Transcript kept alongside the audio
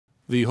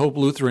The Hope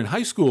Lutheran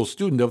High School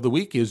Student of the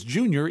Week is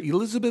junior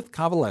Elizabeth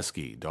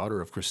Kowaleski,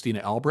 daughter of Christina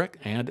Albrecht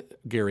and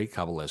Gary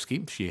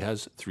Kowaleski. She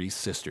has 3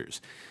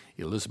 sisters.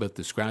 Elizabeth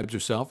describes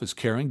herself as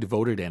caring,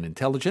 devoted, and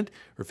intelligent.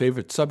 Her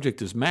favorite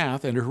subject is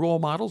math, and her role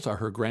models are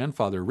her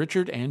grandfather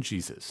Richard and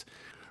Jesus.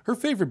 Her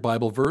favorite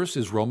Bible verse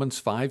is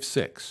Romans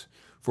 5:6.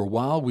 For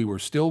while we were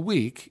still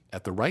weak,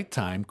 at the right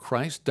time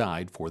Christ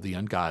died for the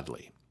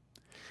ungodly.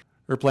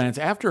 Her plans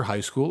after high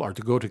school are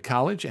to go to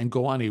college and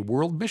go on a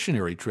world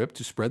missionary trip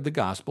to spread the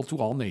gospel to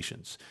all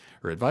nations.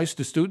 Her advice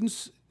to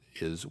students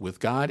is,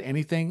 with God,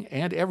 anything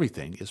and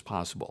everything is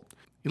possible.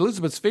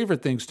 Elizabeth's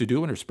favorite things to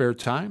do in her spare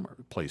time are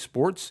play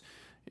sports,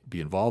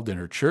 be involved in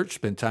her church,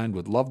 spend time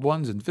with loved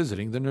ones, and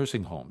visiting the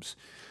nursing homes.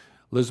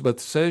 Elizabeth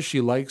says she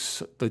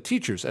likes the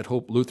teachers at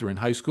Hope Lutheran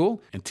High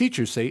School, and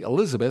teachers say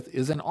Elizabeth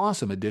is an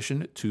awesome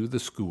addition to the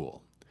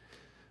school.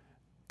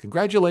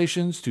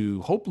 Congratulations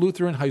to Hope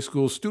Lutheran High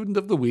School Student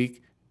of the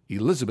Week,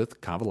 Elizabeth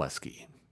Kowaleski.